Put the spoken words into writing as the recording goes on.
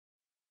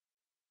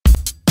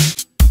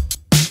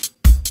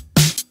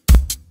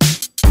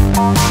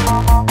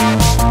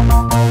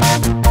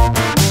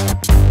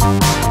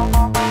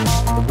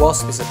The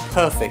Wasp is a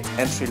perfect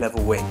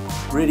entry-level wing,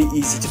 really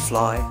easy to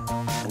fly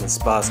and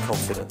inspires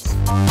confidence.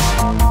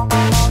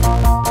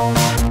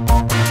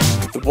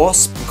 The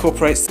Wasp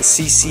incorporates the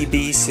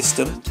CCB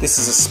system. This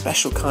is a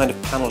special kind of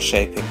panel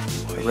shaping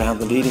around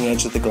the leading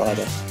edge of the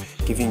glider,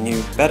 giving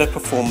you better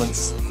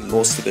performance and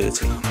more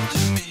stability.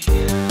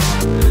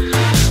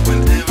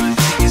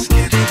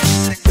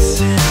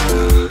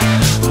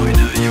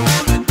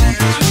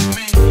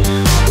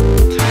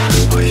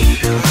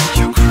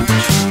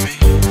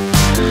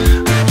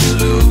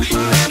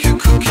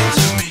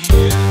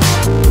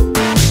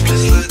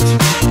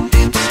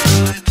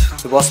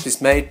 The Wasp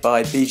is made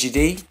by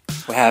BGD.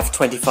 We have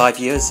 25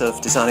 years of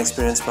design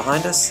experience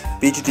behind us.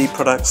 BGD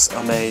products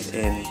are made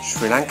in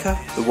Sri Lanka.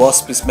 The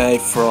Wasp is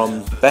made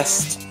from the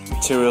best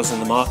materials in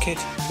the market.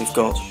 We've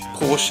got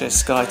Porsche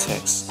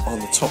Skytex on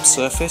the top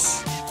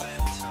surface,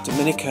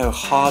 Domenico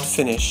hard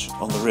finish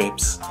on the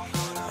ribs,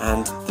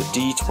 and the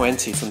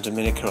D20 from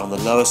Domenico on the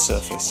lower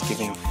surface,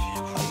 giving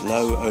a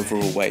low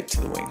overall weight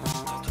to the wing.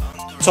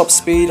 Top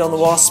speed on the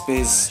Wasp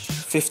is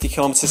 50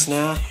 km an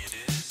hour.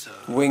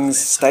 Wings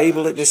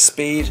stable at this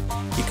speed.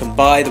 You can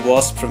buy the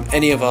Wasp from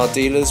any of our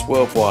dealers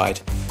worldwide.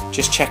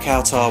 Just check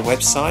out our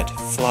website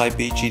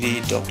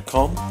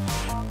flybgd.com,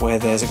 where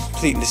there's a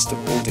complete list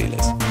of all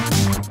dealers.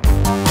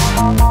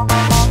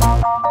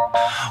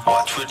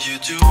 What would you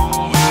do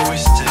if we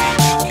stay?